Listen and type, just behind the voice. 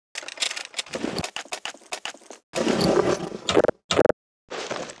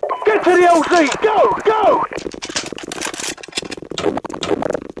Get to the LZ! Go! Go!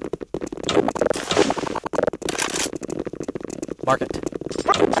 Mark it.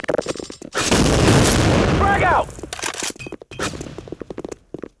 Frag out!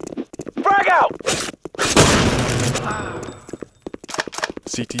 Frag out!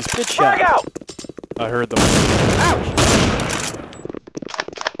 CT's Good Frag shot. out! I heard them. Ouch!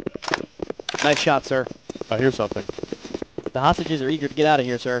 Nice shot, sir. I hear something. The hostages are eager to get out of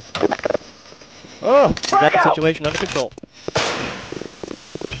here, sir. Oh! We've got Frag the out! situation under control.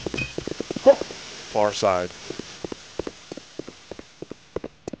 Far side.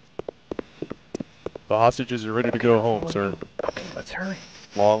 The hostages are ready to go home, sir. Okay, let's hurry.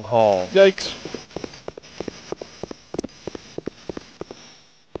 Long haul. Yikes.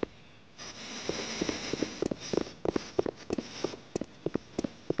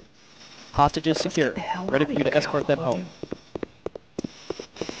 Hostages secure. Ready for you to escort them home.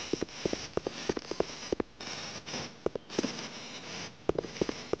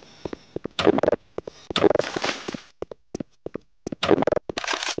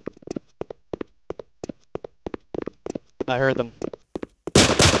 I heard them.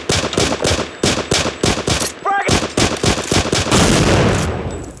 Frag out!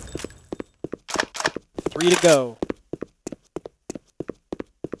 3 to go.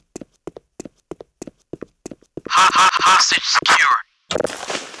 Hostage secured.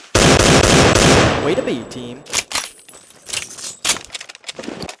 Way to be, team.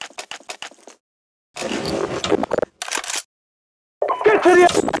 Get to the...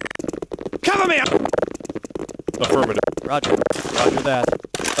 Cover me! Affirmative. Roger. Roger that.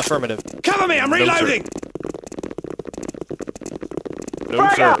 Affirmative. Cover me! I'm No, sir. reloading! No,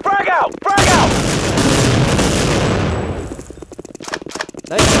 Frag sir. out! Frag out! Frag out!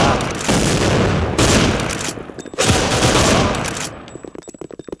 Nice shot.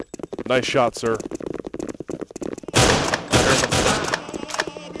 Nice shot, sir.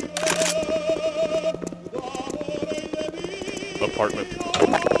 Apartment.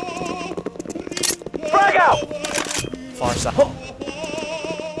 Frag out! Far side.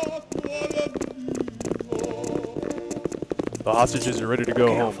 The hostages are ready to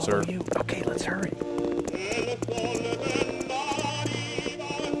go home, sir. Okay, let's hurry.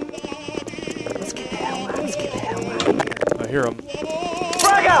 Let's get the hell out. Let's get the hell out of here. I hear them.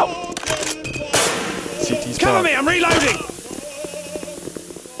 Frag out! CT's Cover front. me! I'm reloading!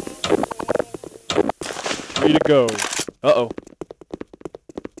 3 to go. Uh-oh.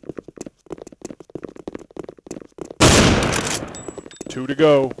 Two to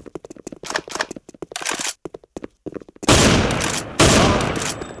go.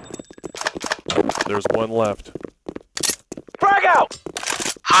 There's one left. Frag out!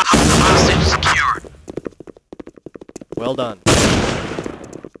 Hostage secured. Well done.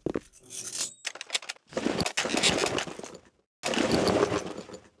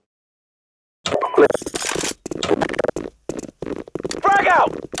 Frag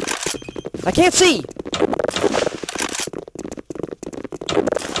out! I can't see!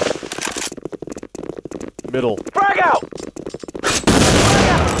 Middle. Frag out!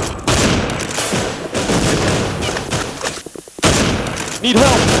 Need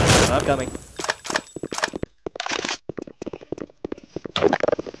help! I'm coming.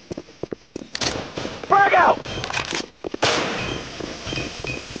 Frag out!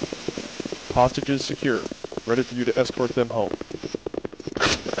 Hostages secure. Ready for you to escort them home.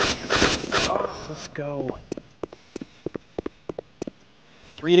 Let's go.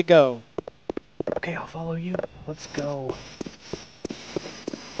 3 to go. Okay, I'll follow you. Let's go.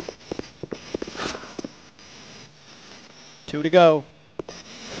 Two to go.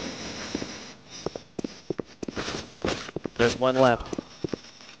 There's one left.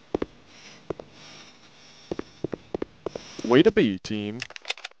 Way to be, team.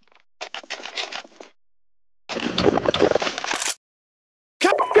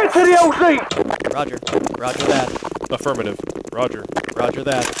 Get to the LZ! Roger. Roger that. Affirmative. Roger. Roger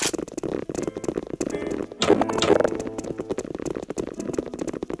that.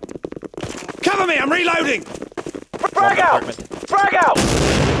 Cover me! I'm reloading! Frag out! Apartment. Frag out!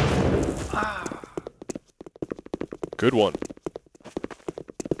 Good one.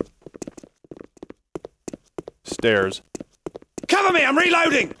 Stairs. Cover me! I'm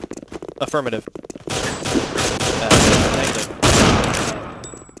reloading! Affirmative. Negative.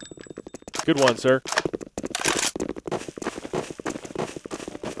 Good one, sir.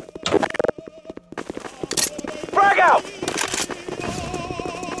 Frag out!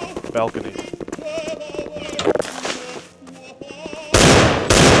 Balcony.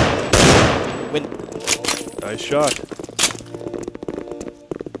 Win. Nice shot.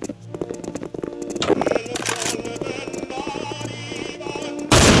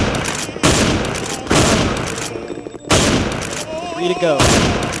 to go.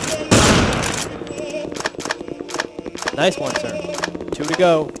 Nice one, sir. 2 to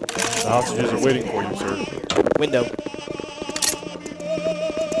go. The hostages are waiting for you, sir. Window.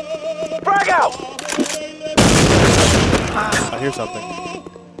 Frag out! I hear something.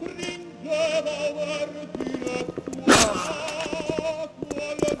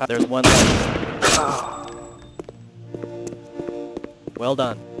 There's one left. Well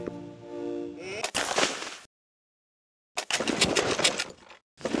done.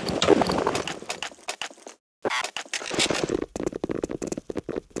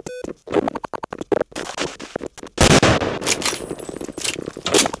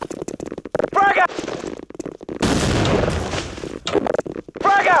 Frag out!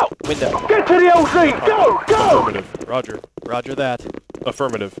 Frag out! Window. Get to the LZ! Go! Go! Affirmative. Roger. Roger that.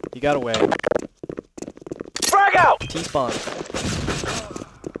 Affirmative. You got away. Frag out! T-spawn.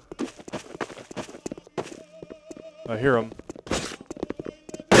 I hear him.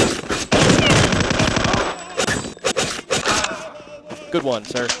 Good one,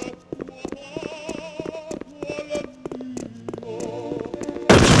 sir.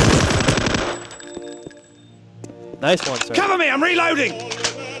 Nice one, sir. Cover me, I'm reloading!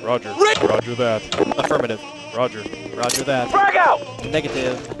 Roger. Roger that. Affirmative. Roger. Roger that. Frag out!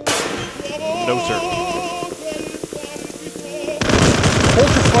 Negative. No, sir.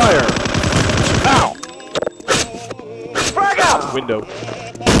 Hold your fire! Ow! Frag out! Window.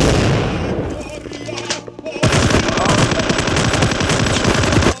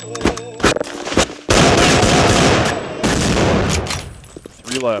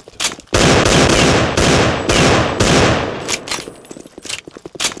 Three left.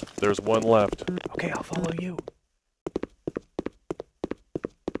 There's one left. Okay, I'll follow you.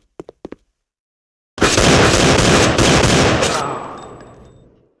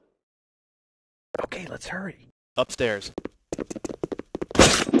 Okay, let's hurry. Upstairs.